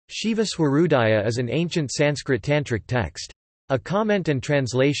Shiva Swarodaya is an ancient Sanskrit tantric text. A comment and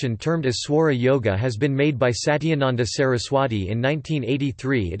translation termed as Swara Yoga has been made by Satyananda Saraswati in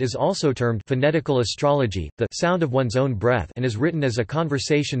 1983. It is also termed phonetical astrology, the sound of one's own breath, and is written as a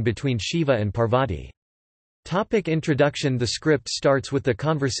conversation between Shiva and Parvati. Introduction. The script starts with the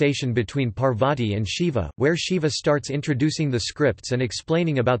conversation between Parvati and Shiva, where Shiva starts introducing the scripts and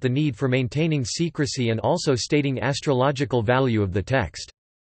explaining about the need for maintaining secrecy and also stating astrological value of the text.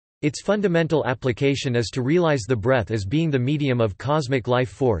 Its fundamental application is to realize the breath as being the medium of cosmic life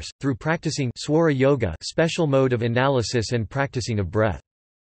force, through practicing Swara Yoga, special mode of analysis and practicing of breath.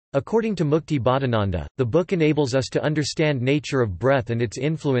 According to Mukti-Bodhananda, the book enables us to understand nature of breath and its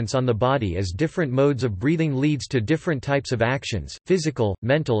influence on the body as different modes of breathing leads to different types of actions, physical,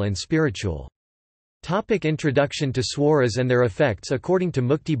 mental and spiritual. Introduction to swaras and their effects. According to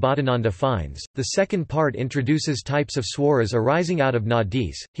Mukti-Bodhananda finds, the second part introduces types of swaras arising out of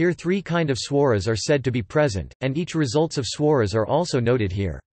nadis. Here three kind of swaras are said to be present, and each results of swaras are also noted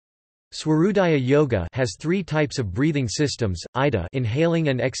here. Swarodaya Yoga has three types of breathing systems: Ida, inhaling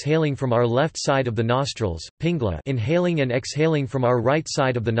and exhaling from our left side of the nostrils; Pingla, inhaling and exhaling from our right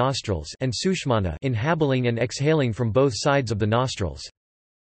side of the nostrils; and Sushmana, inhaling and exhaling from both sides of the nostrils.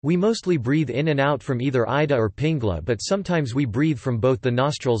 We mostly breathe in and out from either Ida or Pingla, but sometimes we breathe from both the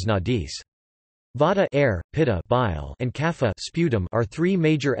nostrils nadis. Vata air, Pitta bile, and Kapha sputum are three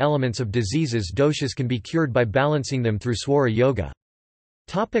major elements of diseases. Doshas can be cured by balancing them through Swara Yoga.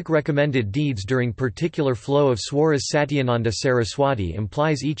 Recommended deeds during particular flow of swaras. Satyananda Saraswati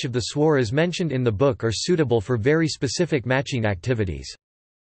implies each of the swaras mentioned in the book are suitable for very specific matching activities.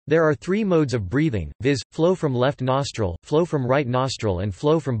 There are three modes of breathing, viz., flow from left nostril, flow from right nostril and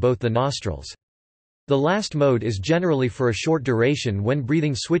flow from both the nostrils. The last mode is generally for a short duration when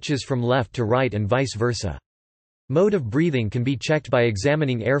breathing switches from left to right and vice versa. Mode of breathing can be checked by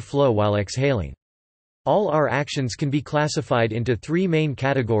examining air flow while exhaling. All our actions can be classified into three main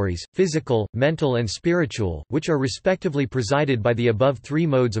categories: physical, mental and spiritual, which are respectively presided by the above three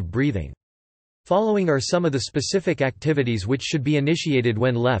modes of breathing. Following are some of the specific activities which should be initiated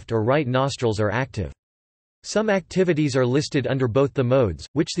when left or right nostrils are active. Some activities are listed under both the modes,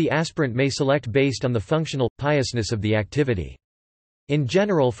 which the aspirant may select based on the functional, piousness of the activity. In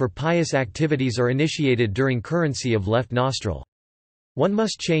general, for pious activities are initiated during currency of left nostril. One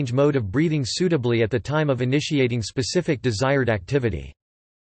must change mode of breathing suitably at the time of initiating specific desired activity.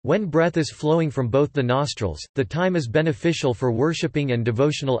 When breath is flowing from both the nostrils, the time is beneficial for worshipping and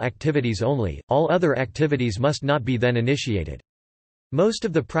devotional activities only, all other activities must not be then initiated. Most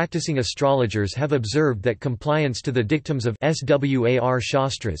of the practicing astrologers have observed that compliance to the dictums of Swar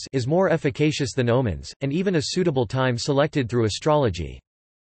Shastras is more efficacious than omens, and even a suitable time selected through astrology.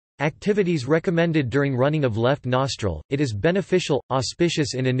 Activities recommended during running of left nostril: it is beneficial,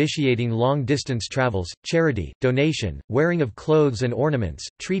 auspicious in initiating long-distance travels, charity, donation, wearing of clothes and ornaments,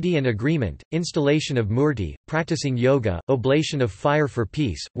 treaty and agreement, installation of murti, practicing yoga, oblation of fire for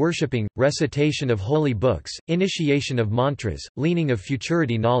peace, worshipping, recitation of holy books, initiation of mantras, leaning of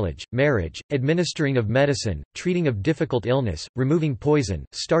futurity knowledge, marriage, administering of medicine, treating of difficult illness, removing poison,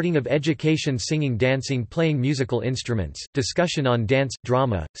 starting of education, singing, dancing, playing musical instruments, discussion on dance,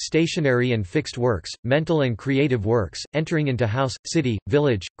 drama, stationary and fixed works, mental and creative works, entering into house, city,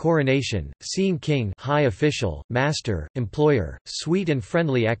 village, coronation, seeing king, high official, master, employer, sweet and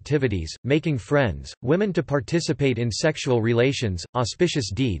friendly activities, making friends, women to participate in sexual relations, auspicious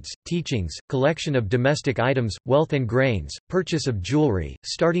deeds, teachings, collection of domestic items, wealth and grains, purchase of jewelry,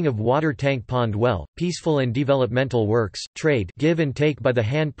 starting of water tank, pond, well, peaceful and developmental works, trade, give and take by the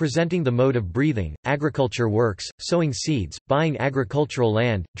hand, presenting the mode of breathing, agriculture works, sowing seeds, buying agricultural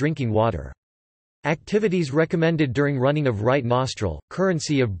land, drinking water. Activities recommended during running of right nostril: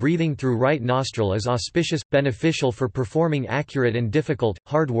 currency of breathing through right nostril is auspicious, beneficial for performing accurate and difficult,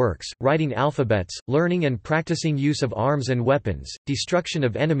 hard works, writing alphabets, learning and practicing use of arms and weapons, destruction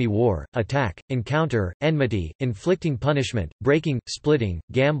of enemy, war, attack, encounter, enmity, inflicting punishment, breaking, splitting,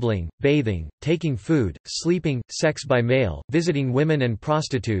 gambling, bathing, taking food, sleeping, sex by male, visiting women and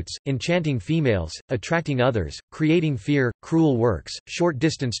prostitutes, enchanting females, attracting others, creating fear, cruel works, short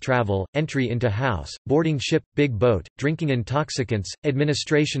distance travel, entry into house, boarding ship, big boat, drinking intoxicants,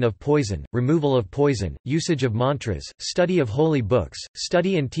 administration of poison, removal of poison, usage of mantras, study of holy books,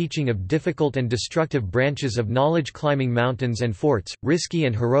 study and teaching of difficult and destructive branches of knowledge, climbing mountains and forts, risky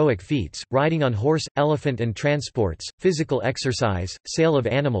and heroic feats, riding on horse, elephant and transports, physical exercise, sale of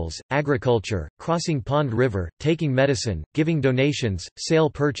animals, agriculture, crossing pond, river, taking medicine, giving donations, sale,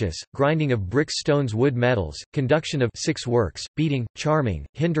 purchase, grinding of bricks, stones, wood, metals, conduction of 6 works, beating, charming,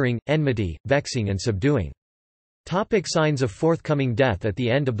 hindering, enmity, vexing and subduing. Topic: signs of forthcoming death. At the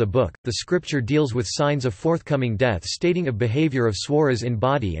end of the book, the scripture deals with signs of forthcoming death, stating of behavior of swaras in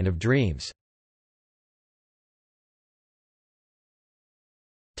body and of dreams.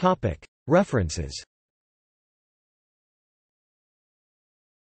 Topic: references.